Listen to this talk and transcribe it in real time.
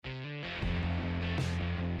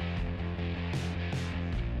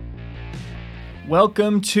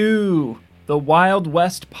Welcome to the Wild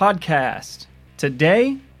West Podcast.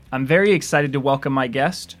 Today, I'm very excited to welcome my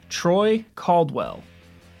guest, Troy Caldwell.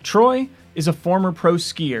 Troy is a former pro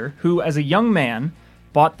skier who, as a young man,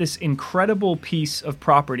 bought this incredible piece of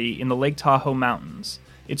property in the Lake Tahoe Mountains.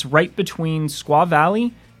 It's right between Squaw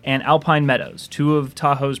Valley and Alpine Meadows, two of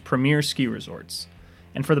Tahoe's premier ski resorts.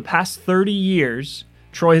 And for the past 30 years,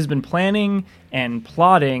 Troy has been planning and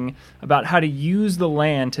plotting about how to use the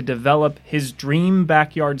land to develop his dream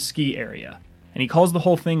backyard ski area. And he calls the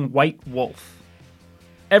whole thing White Wolf.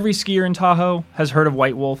 Every skier in Tahoe has heard of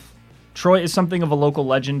White Wolf. Troy is something of a local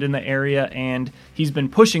legend in the area, and he's been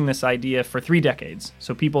pushing this idea for 3 decades,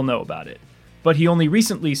 so people know about it. But he only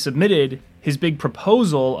recently submitted his big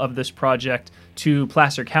proposal of this project to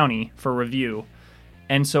Placer County for review.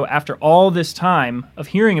 And so after all this time of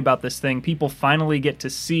hearing about this thing, people finally get to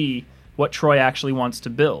see what Troy actually wants to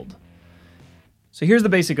build. So here's the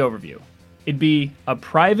basic overview. It'd be a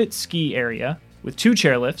private ski area with 2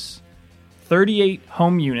 chairlifts, 38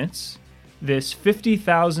 home units, this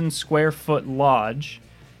 50,000 square foot lodge,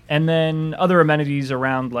 and then other amenities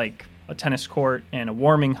around like a tennis court and a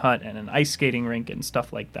warming hut and an ice skating rink and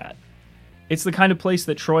stuff like that. It's the kind of place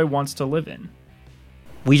that Troy wants to live in.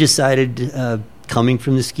 We decided, coming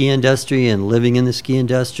from the ski industry and living in the ski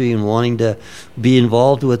industry and wanting to be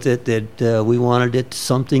involved with it, that we wanted it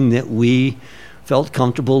something that we felt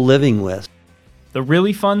comfortable living with. The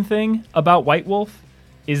really fun thing about White Wolf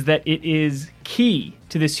is that it is key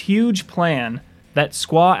to this huge plan that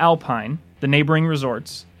Squaw Alpine, the neighboring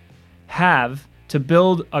resorts, have to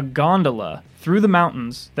build a gondola through the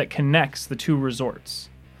mountains that connects the 2 resorts.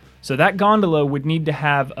 So that gondola would need to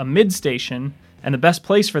have a mid-station, and the best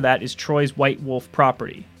place for that is Troy's White Wolf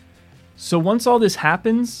property. So once all this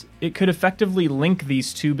happens, it could effectively link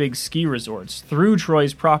these 2 big ski resorts through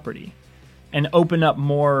Troy's property and open up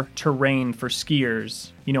more terrain for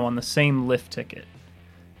skiers, on the same lift ticket.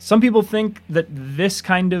 Some people think that this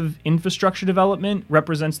kind of infrastructure development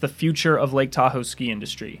represents the future of Lake Tahoe ski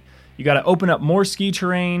industry. You got to open up more ski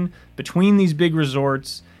terrain between these big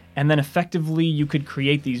resorts, and then effectively you could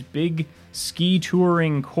create these big ski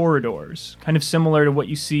touring corridors, kind of similar to what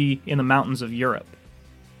you see in the mountains of Europe.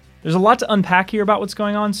 There's a lot to unpack here about what's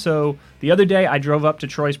going on, so the other day I drove up to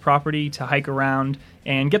Troy's property to hike around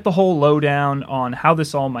and get the whole lowdown on how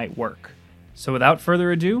this all might work. So without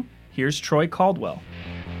further ado, here's Troy Caldwell.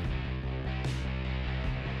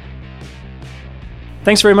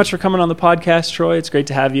 Thanks very much for coming on the podcast, Troy. It's great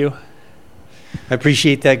to have you. I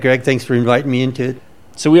appreciate that, Greg. Thanks for inviting me into it.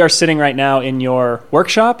 So we are sitting right now in your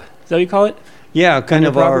workshop. Is that what you call it? Yeah, kind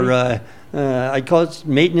of our, I call it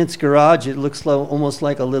maintenance garage. It looks almost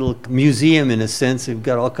like a little museum in a sense. We've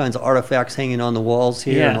got all kinds of artifacts hanging on the walls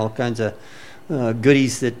here, and all kinds of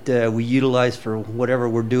goodies that we utilize for whatever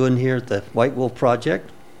we're doing here at the White Wolf Project.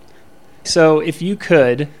 So if you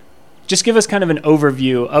could, just give us kind of an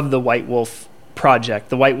overview of the White Wolf project,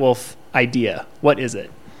 the White Wolf idea. What is it?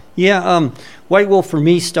 Yeah, White Wolf for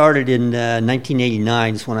me started in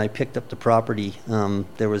 1989 is when I picked up the property.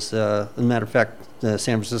 There was, as a matter of fact, the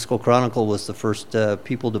San Francisco Chronicle was the first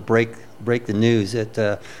people to break the news. It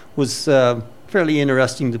was fairly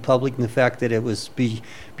interesting to the public in the fact that it was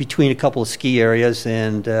between a couple of ski areas,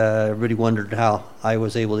 and everybody wondered how I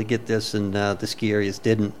was able to get this and the ski areas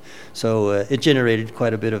didn't. So it generated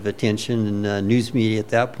quite a bit of attention in news media at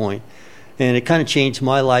that point. And it kind of changed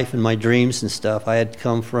my life and my dreams and stuff. I had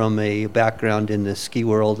come from a background in the ski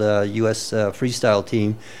world, U.S. freestyle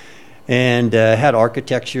team, and had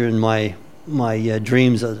architecture in my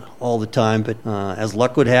dreams all the time. But as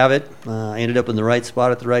luck would have it, I ended up in the right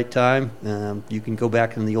spot at the right time. You can go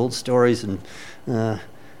back in the old stories and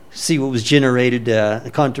see what was generated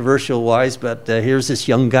controversial-wise, but here's this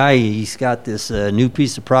young guy. He's got this new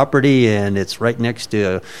piece of property, and it's right next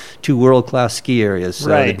to 2 world-class ski areas. So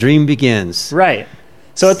the dream begins. Right.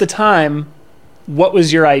 So at the time, what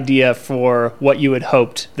was your idea for what you had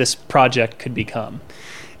hoped this project could become?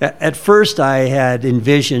 At first, I had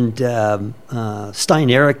envisioned Stein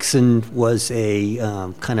Eriksen was a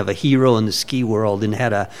kind of a hero in the ski world and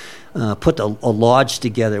had put a lodge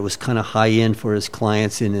together. It was kind of high end for his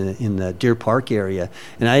clients in the Deer Park area,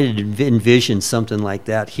 and I had envisioned something like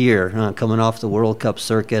that here. Coming off the World Cup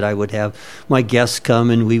circuit, I would have my guests come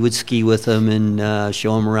and we would ski with them and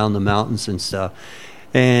show them around the mountains and stuff.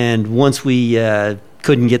 And once we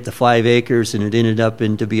couldn't get the 5 acres and it ended up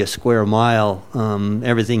to be a square mile,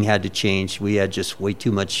 everything had to change. We had just way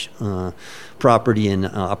too much property and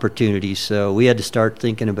opportunity, so we had to start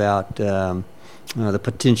thinking about the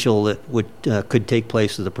potential that could take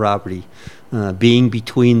place with the property. Being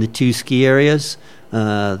between the 2 ski areas,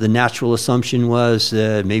 The natural assumption was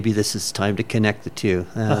maybe this is time to connect the two.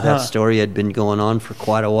 That story had been going on for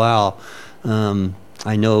quite a while.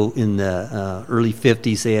 I know in the early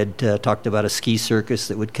 50s they had talked about a ski circus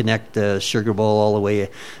that would connect Sugar Bowl all the way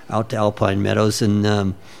out to Alpine Meadows,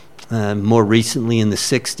 and more recently in the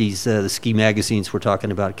 60s, the ski magazines were talking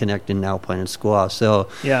about connecting Alpine and Squaw. So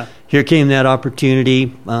here came that opportunity.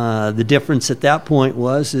 The difference at that point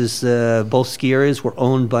is both ski areas were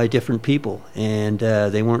owned by different people, and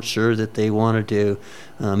they weren't sure that they wanted to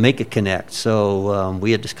make a connect. So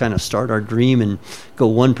we had to kind of start our dream and go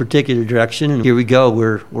one particular direction, and here we go.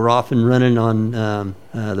 We're off and running on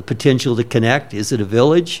the potential to connect. Is it a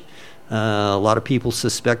village? A lot of people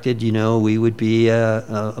suspected, we would be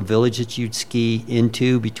a village that you'd ski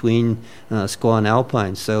into between Squaw and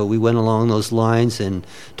Alpine. So we went along those lines and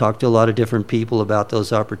talked to a lot of different people about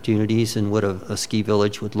those opportunities and what a ski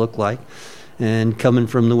village would look like. And coming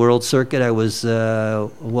from the World Circuit, I was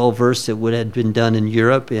well-versed at what had been done in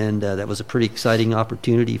Europe, and that was a pretty exciting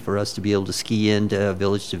opportunity for us to be able to ski into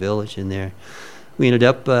village to village in there. We ended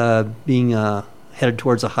up being headed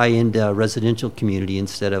towards a high-end residential community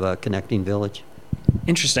instead of a connecting village.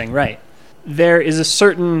 Interesting, right. There is a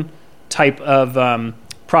certain type of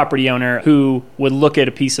property owner who would look at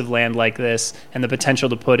a piece of land like this and the potential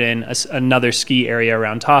to put in another ski area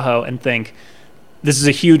around Tahoe and think, this is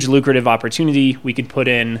a huge lucrative opportunity. We could put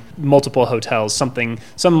in multiple hotels,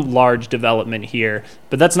 some large development here.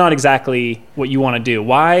 But that's not exactly what you want to do.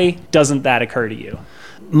 Why doesn't that occur to you?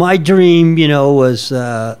 My dream, was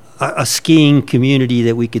a skiing community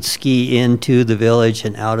that we could ski into the village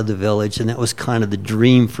and out of the village, and that was kind of the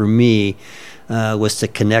dream for me, was to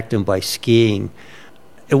connect them by skiing.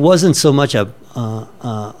 It wasn't so much a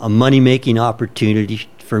money-making opportunity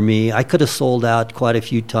for me. I could have sold out quite a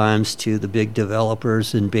few times to the big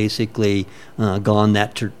developers and basically gone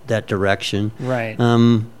that direction. Right.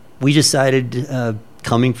 We decided,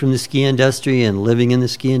 coming from the ski industry and living in the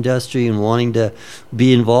ski industry and wanting to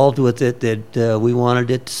be involved with it, that we wanted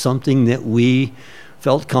it something that we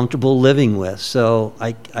felt comfortable living with. So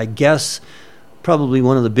I guess probably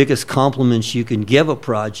one of the biggest compliments you can give a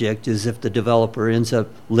project is if the developer ends up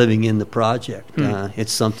living in the project.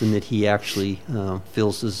 It's something that he actually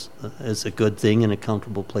feels is a good thing and a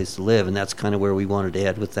comfortable place to live, and that's kind of where we wanted to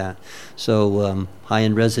head with that. So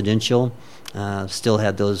high-end residential, still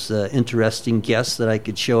had those interesting guests that I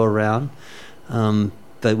could show around,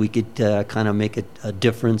 but we could kind of make a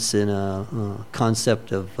difference in a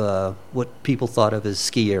concept of what people thought of as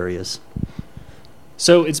ski areas.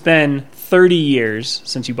 So it's been 30 years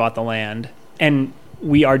since you bought the land, and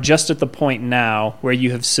we are just at the point now where you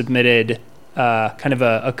have submitted kind of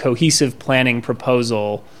a cohesive planning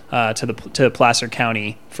proposal to Placer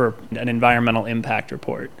County for an environmental impact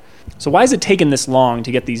report. So why has it taken this long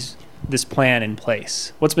to get this plan in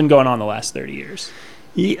place? What's been going on the last 30 years?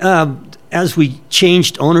 As we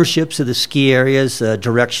changed ownerships of the ski areas,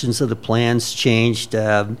 directions of the plans changed.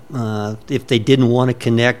 If they didn't want to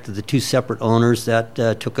connect the two separate owners, that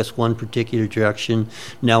took us one particular direction.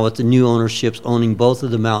 Now with the new ownerships owning both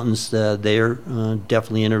of the mountains, they're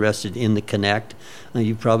definitely interested in the connect.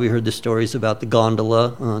 You've probably heard the stories about the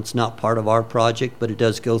gondola. It's not part of our project, but it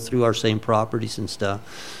does go through our same properties and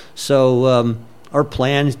stuff. So our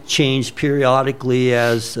plan changed periodically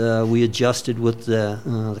as we adjusted with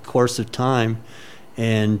the course of time,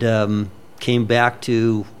 and came back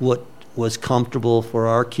to what was comfortable for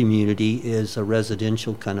our community is a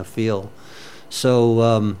residential kind of feel.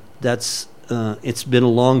 So that's it's been a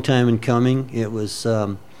long time in coming. It was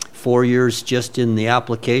 4 years just in the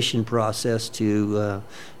application process to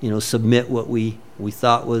submit what we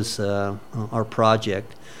thought was our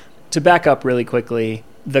project. To back up really quickly,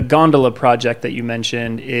 the gondola project that you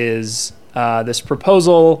mentioned is this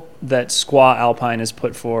proposal that Squaw Alpine has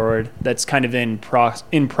put forward that's kind of in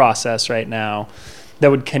process right now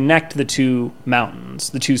that would connect the two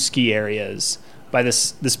mountains, the two ski areas, by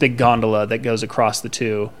this big gondola that goes across the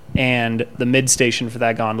two. And the mid-station for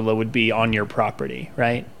that gondola would be on your property,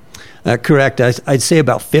 right? Correct. I'd say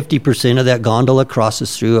about 50% of that gondola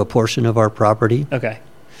crosses through a portion of our property. Okay.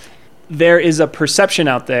 There is a perception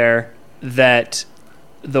out there that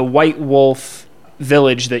the White Wolf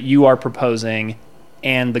village that you are proposing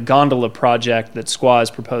and the gondola project that Squaw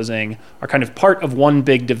is proposing are kind of part of one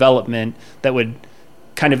big development that would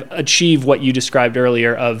kind of achieve what you described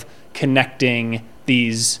earlier of connecting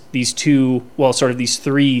these two, well, sort of these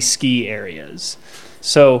three ski areas.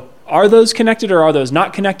 So are those connected or are those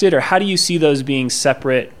not connected, or how do you see those being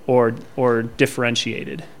separate or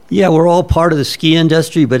differentiated? Yeah, we're all part of the ski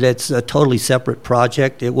industry, but it's a totally separate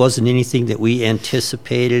project. It wasn't anything that we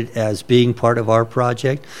anticipated as being part of our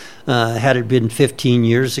project. Had it been 15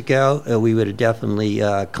 years ago, we would have definitely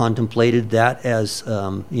contemplated that as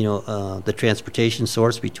the transportation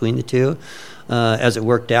source between the two. As it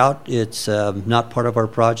worked out, it's not part of our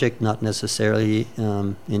project, not necessarily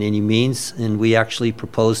in any means, and we actually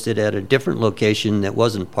proposed it at a different location that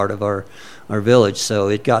wasn't part of our village. So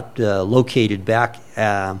it got located back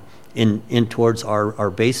in towards our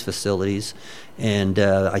base facilities, and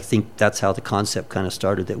I think that's how the concept kind of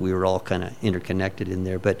started, that we were all kind of interconnected in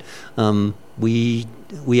there. But we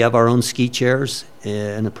have our own ski chairs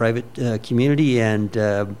in the private community, and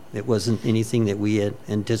it wasn't anything that we had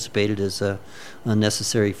anticipated as a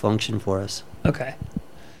necessary function for us. Okay.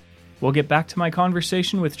 We'll get back to my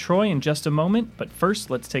conversation with Troy in just a moment, but first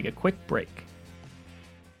let's take a quick break.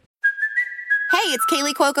 Hey, it's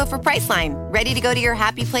Kaylee Cuoco for Priceline. Ready to go to your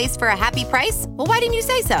happy place for a happy price? Well, why didn't you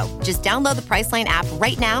say so? Just download the Priceline app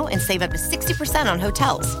right now and save up to 60% on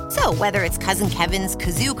hotels. So whether it's Cousin Kevin's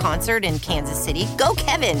Kazoo Concert in Kansas City, go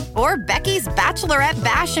Kevin, or Becky's Bachelorette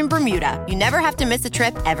Bash in Bermuda, you never have to miss a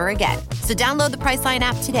trip ever again. So download the Priceline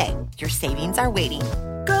app today. Your savings are waiting.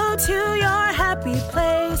 Go to your happy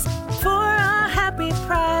place for a happy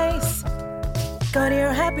price. Go to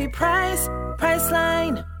your happy price,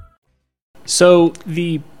 Priceline. So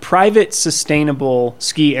the private sustainable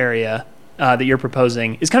ski area that you're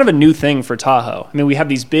proposing is kind of a new thing for Tahoe. I mean, we have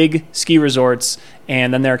these big ski resorts,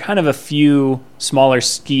 and then there are kind of a few smaller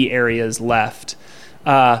ski areas left.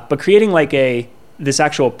 But creating like this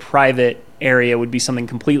actual private area would be something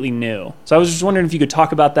completely new. So I was just wondering if you could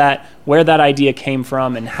talk about that, where that idea came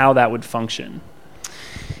from, and how that would function.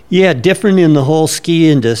 Yeah, different in the whole ski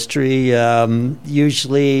industry.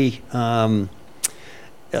 Usually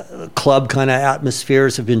club kind of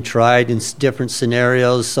atmospheres have been tried in different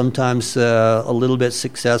scenarios, sometimes a little bit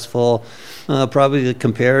successful. Probably the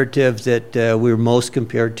comparative that we're most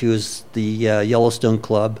compared to is the Yellowstone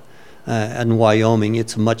Club in Wyoming.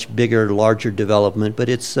 It's a much bigger, larger development, but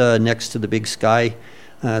it's next to the Big Sky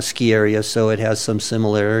ski area, so it has some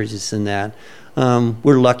similarities in that.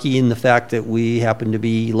 We're lucky in the fact that we happen to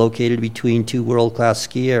be located between two world-class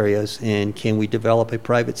ski areas, and can we develop a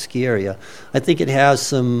private ski area? I think it has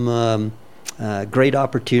some great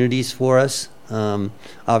opportunities for us.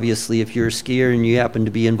 Obviously, if you're a skier and you happen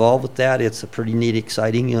to be involved with that, it's a pretty neat,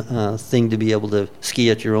 exciting thing to be able to ski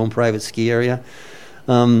at your own private ski area.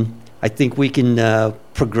 I think we can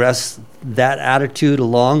progress that attitude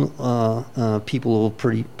along. People will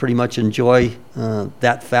pretty much enjoy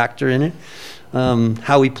that factor in it.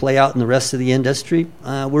 How we play out in the rest of the industry,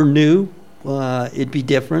 we're new. It'd be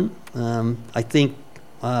different. I think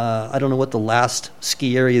I don't know what the last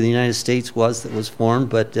ski area in the United States was that was formed,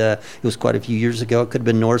 but it was quite a few years ago. It could have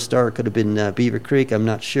been North Star, it could have been Beaver Creek. I'm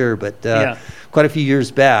not sure, but quite a few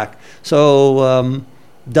years back. So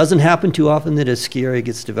doesn't happen too often that a ski area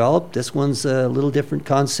gets developed. This one's a little different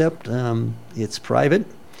concept. It's private.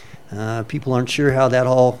 People aren't sure how that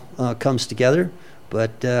all comes together,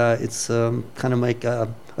 but it's kind of like a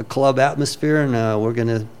club atmosphere, and we're going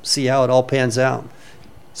to see how it all pans out.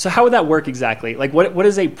 So how would that work exactly? Like, how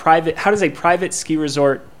does a private ski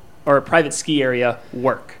resort or a private ski area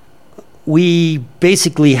work? We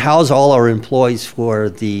basically house all our employees for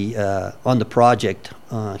on the project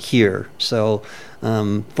here. So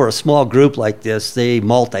for a small group like this, they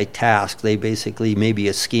multitask. They basically maybe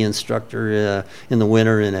a ski instructor in the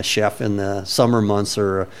winter and a chef in the summer months,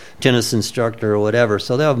 or a tennis instructor or whatever.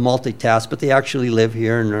 So they'll multitask, but they actually live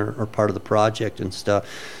here and are part of the project and stuff.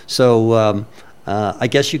 So I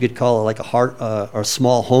guess you could call it like a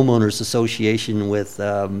small homeowners association with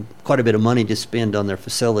quite a bit of money to spend on their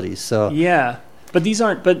facilities. So yeah, but these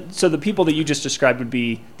aren't. But so the people that you just described would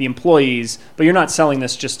be the employees, but you're not selling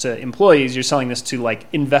this just to employees. You're selling this to like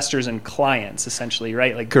investors and clients, essentially,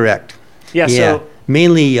 right? Like correct. Yeah. So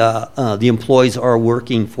mainly the employees are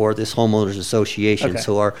working for this homeowners association. Okay.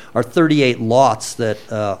 So our 38 lots that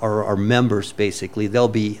are our members, basically, they'll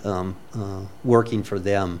be working for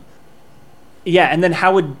them. Yeah, and then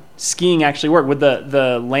how would skiing actually work? Would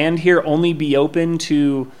the land here only be open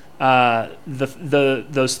to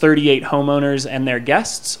those 38 homeowners and their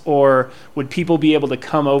guests, or would people be able to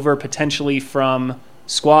come over potentially from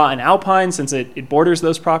Squaw and Alpine since it borders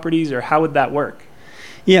those properties, or how would that work?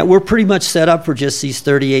 Yeah, we're pretty much set up for just these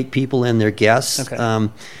 38 people and their guests. Okay.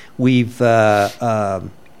 We've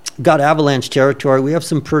got avalanche territory. We have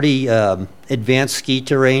some pretty advanced ski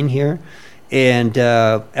terrain here. And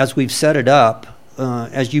as we've set it up,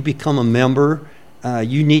 as you become a member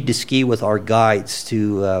you need to ski with our guides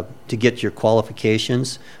to get your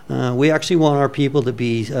qualifications. We actually want our people to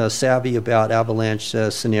be savvy about avalanche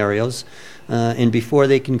scenarios, and before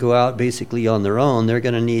they can go out basically on their own, they're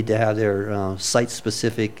going to need to have their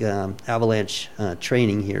site-specific avalanche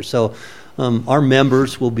training here. So our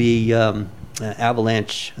members will be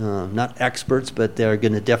avalanche, not experts, but they're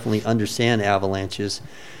going to definitely understand avalanches,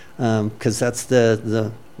 because that's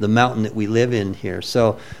the mountain that we live in here.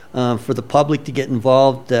 So for the public to get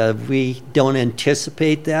involved, we don't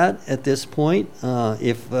anticipate that at this point.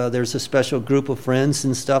 If there's a special group of friends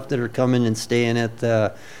and stuff that are coming and staying at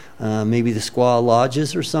maybe the squaw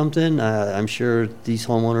lodges or something, I'm sure these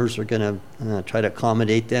homeowners are going to try to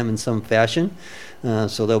accommodate them in some fashion.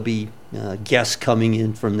 So there'll be guests coming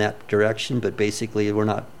in from that direction, but basically we're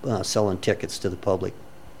not selling tickets to the public.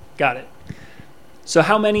 Got it. So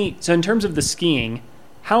in terms of the skiing,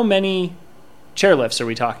 how many chairlifts are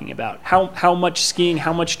we talking about? How much skiing,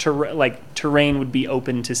 how much terrain would be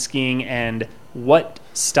open to skiing, and what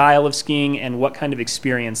style of skiing and what kind of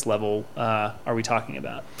experience level are we talking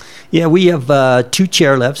about? Yeah, we have 2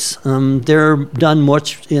 chairlifts. They're done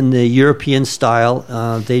much in the European style.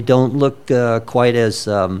 They don't look quite as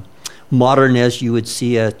modern as you would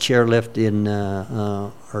see a chairlift in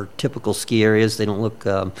our typical ski areas. They don't look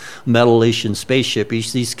metal-ish and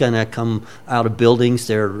spaceship-ish. These kind of come out of buildings.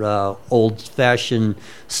 They're old-fashioned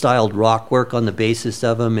styled rock work on the basis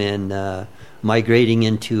of them, and migrating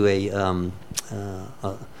into a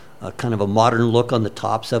kind of a modern look on the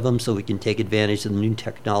tops of them, so we can take advantage of the new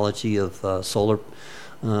technology of solar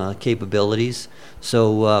capabilities.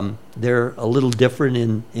 So they're a little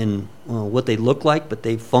different in what they look like, but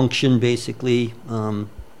they function basically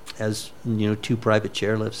as 2 private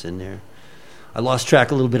chairlifts in there. I lost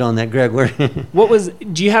track a little bit on that, Greg.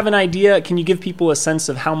 Do you have an idea? Can you give people a sense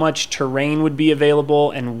of how much terrain would be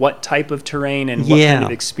available and what type of terrain and what kind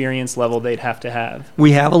of experience level they'd have to have?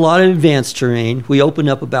 We have a lot of advanced terrain. We open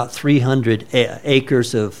up about 300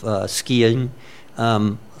 acres of skiing.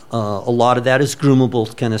 A lot of that is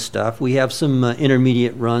groomable kind of stuff. We have some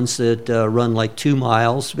intermediate runs that run like 2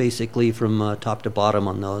 miles, basically from top to bottom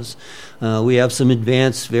on those. We have some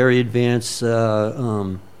very advanced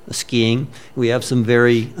skiing. We have some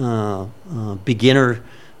very beginner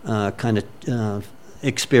kind of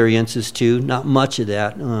experiences too. Not much of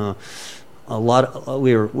that.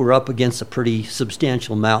 We're up against a pretty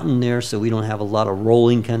substantial mountain there, so we don't have a lot of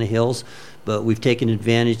rolling kind of hills. But we've taken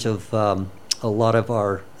advantage of a lot of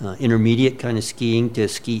our intermediate kind of skiing to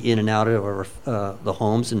ski in and out of our, the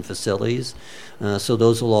homes and facilities. So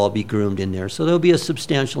those will all be groomed in there. So there'll be a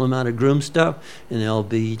substantial amount of groom stuff, and there'll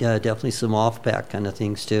be definitely some off-pack kind of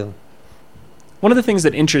things too. One of the things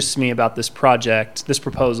that interests me about this project, this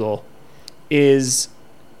proposal, is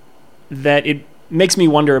that it makes me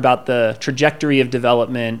wonder about the trajectory of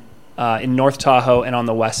development in North Tahoe and on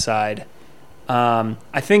the west side.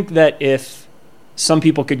 I think that if some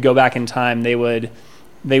people could go back in time, they would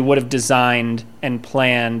have designed and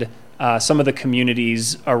planned some of the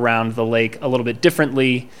communities around the lake a little bit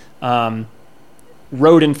differently.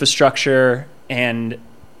 Road infrastructure and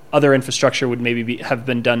other infrastructure would maybe have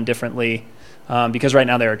been done differently, because right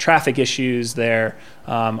now there are traffic issues. There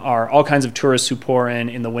are all kinds of tourists who pour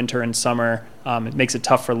in the winter and summer. It makes it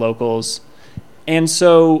tough for locals. And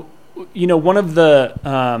so, one of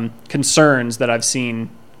the concerns that I've seen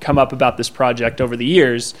come up about this project over the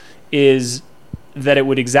years is that it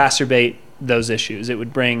would exacerbate those issues. It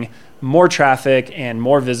would bring more traffic and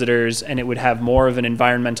more visitors, and it would have more of an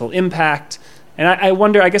environmental impact. And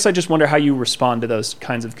I guess I just wonder how you respond to those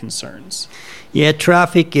kinds of concerns. Yeah,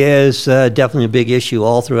 traffic is definitely a big issue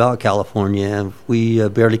all throughout California. We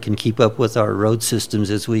barely can keep up with our road systems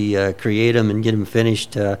as we create them and get them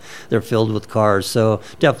finished. They're filled with cars. So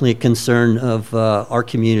definitely a concern of our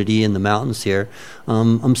community in the mountains here.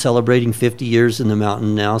 I'm celebrating 50 years in the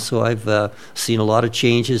mountain now, so I've seen a lot of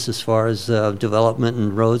changes as far as development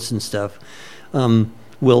and roads and stuff.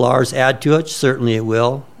 Will ours add to it? Certainly it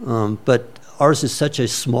will. But ours is such a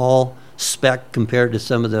small spec compared to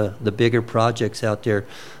some of the bigger projects out there.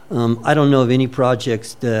 I don't know of any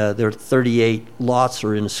projects, there are 38 lots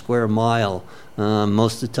or in a square mile.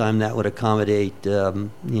 Most of the time that would accommodate,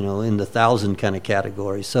 in the 1,000 kind of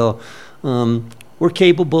category. So we're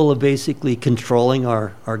capable of basically controlling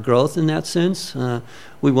our growth in that sense.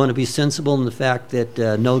 We want to be sensible in the fact that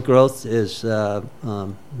no growth is not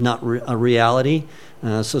a reality.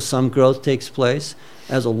 So some growth takes place.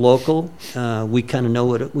 As a local, we kind of know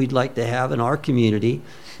what we'd like to have in our community,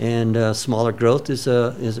 and smaller growth is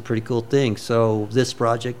a pretty cool thing. So this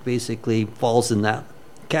project basically falls in that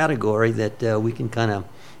category that we can kind of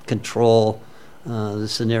control the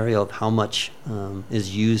scenario of how much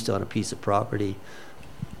is used on a piece of property.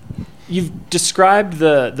 You've described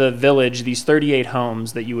the village, these 38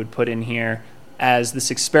 homes that you would put in here, as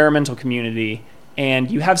this experimental community, and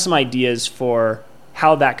you have some ideas for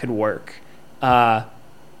how that could work.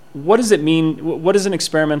 What does it mean? What does an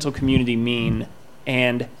experimental community mean?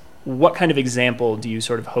 And what kind of example do you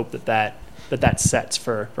sort of hope that sets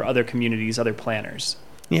for other communities, other planners?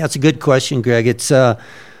 Yeah, it's a good question, Greg. It's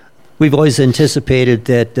we've always anticipated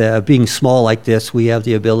that being small like this, we have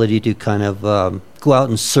the ability to kind of go out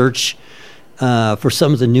and search for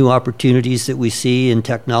some of the new opportunities that we see in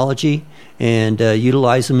technology and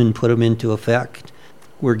utilize them and put them into effect.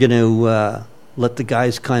 We're going to let the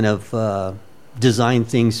guys kind of design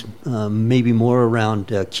things maybe more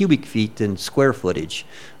around cubic feet than square footage.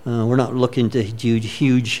 We're not looking to do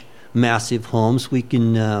huge, massive homes.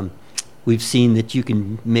 We've seen that you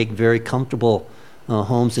can make very comfortable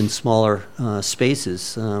homes in smaller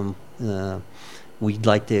spaces. We'd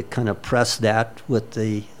like to kind of press that with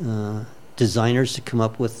the designers to come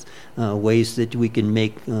up with ways that we can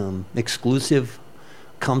make exclusive,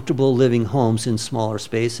 comfortable living homes in smaller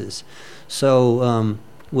spaces. So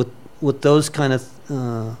with those kind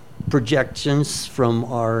of projections from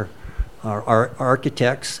our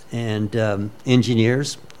architects and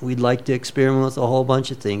engineers, we'd like to experiment with a whole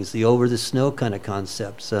bunch of things, the over-the-snow kind of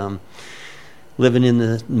concepts. Living in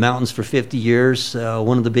the mountains for 50 years,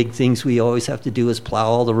 one of the big things we always have to do is plow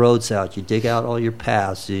all the roads out. You dig out all your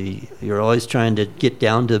paths. You're always trying to get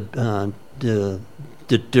down to the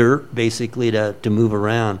dirt, basically, to move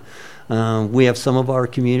around. We have some of our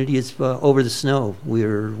communities over the snow.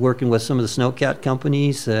 We're working with some of the snowcat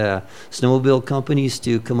companies, snowmobile companies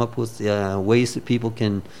to come up with ways that people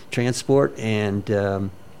can transport and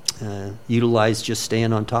utilize just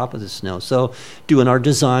staying on top of the snow. So doing our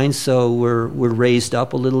designs, so we're raised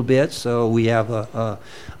up a little bit, so we have a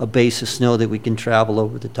base of snow that we can travel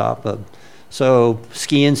over the top of. So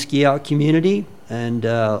ski in, ski out community, and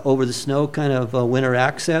over the snow kind of winter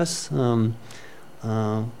access.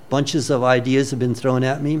 Bunches of ideas have been thrown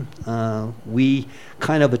at me. We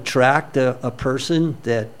kind of attract a person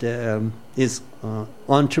that is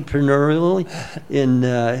entrepreneurial in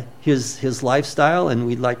his lifestyle, and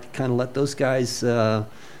we'd like to kind of let those guys throw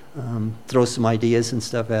some ideas and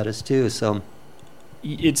stuff at us too. So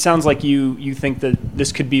it sounds like you think that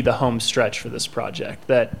this could be the home stretch for this project,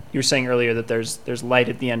 that you were saying earlier that there's light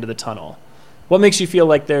at the end of the tunnel. What makes you feel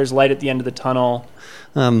like there's light at the end of the tunnel?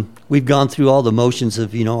 We've gone through all the motions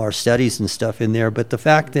of, our studies and stuff in there, but the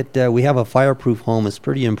fact that we have a fireproof home is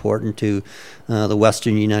pretty important to the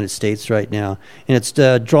Western United States right now. And it's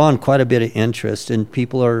drawn quite a bit of interest, and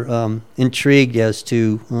people are intrigued as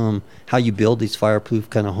to how you build these fireproof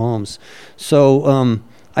kind of homes. So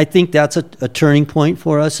I think that's a turning point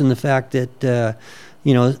for us in the fact that a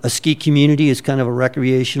ski community is kind of a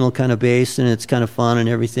recreational kind of base, and it's kind of fun and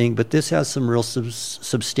everything, but this has some real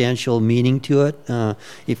substantial meaning to it.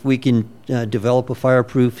 If we can develop a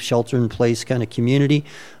fireproof, shelter-in-place kind of community,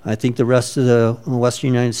 I think the rest of the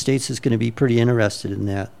Western United States is going to be pretty interested in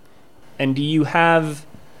that. And do you have,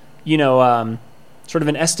 sort of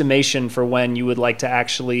an estimation for when you would like to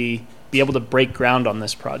actually be able to break ground on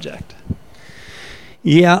this project?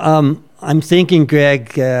 Yeah, I'm thinking,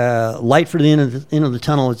 Greg, light for the end of the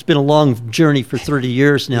tunnel. It's been a long journey for 30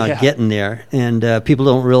 years now getting there, and people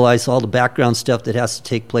don't realize all the background stuff that has to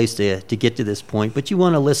take place to get to this point. But you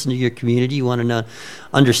want to listen to your community. You want to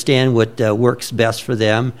understand what works best for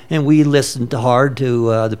them. And we listened hard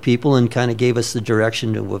to the people and kind of gave us the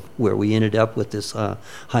direction to where we ended up with this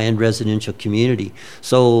high-end residential community.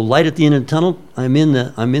 So light at the end of the tunnel. I'm in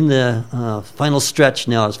the final stretch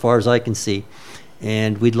now, as far as I can see.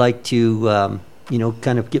 And we'd like to,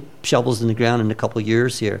 kind of get shovels in the ground in a couple of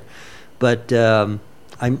years here. But I'm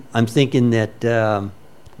thinking that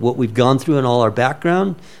what we've gone through in all our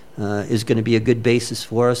background is going to be a good basis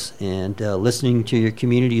for us. And listening to your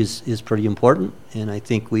community is pretty important. And I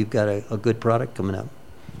think we've got a good product coming up.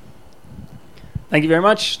 Thank you very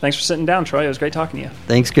much. Thanks for sitting down, Troy. It was great talking to you.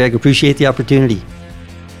 Thanks, Greg. Appreciate the opportunity.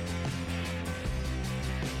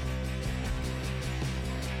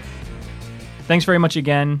 Thanks very much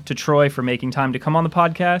again to Troy for making time to come on the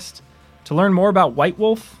podcast. To learn more about White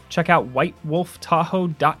Wolf, check out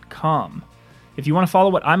whitewolftahoe.com. If you want to follow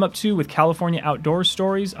what I'm up to with California Outdoors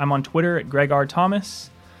Stories, I'm on Twitter at Greg R. Thomas.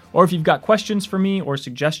 Or if you've got questions for me or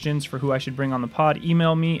suggestions for who I should bring on the pod,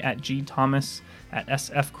 email me at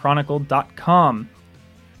gthomas@sfchronicle.com.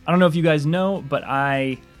 I don't know if you guys know, but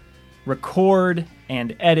I record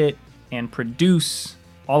and edit and produce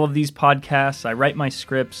all of these podcasts. I write my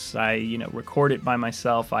scripts. I, record it by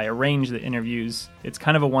myself. I arrange the interviews. It's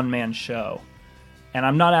kind of a one-man show. And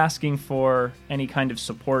I'm not asking for any kind of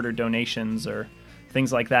support or donations or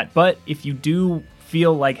things like that. But if you do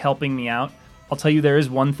feel like helping me out, I'll tell you there is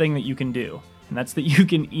one thing that you can do. And that's that you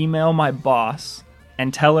can email my boss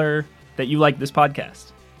and tell her that you like this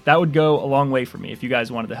podcast. That would go a long way for me if you guys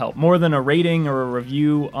wanted to help. More than a rating or a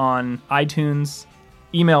review on iTunes,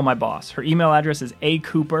 email my boss. Her email address is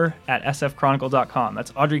acooper@sfchronicle.com.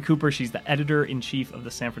 That's Audrey Cooper. She's the editor-in-chief of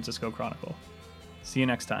the San Francisco Chronicle. See you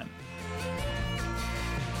next time.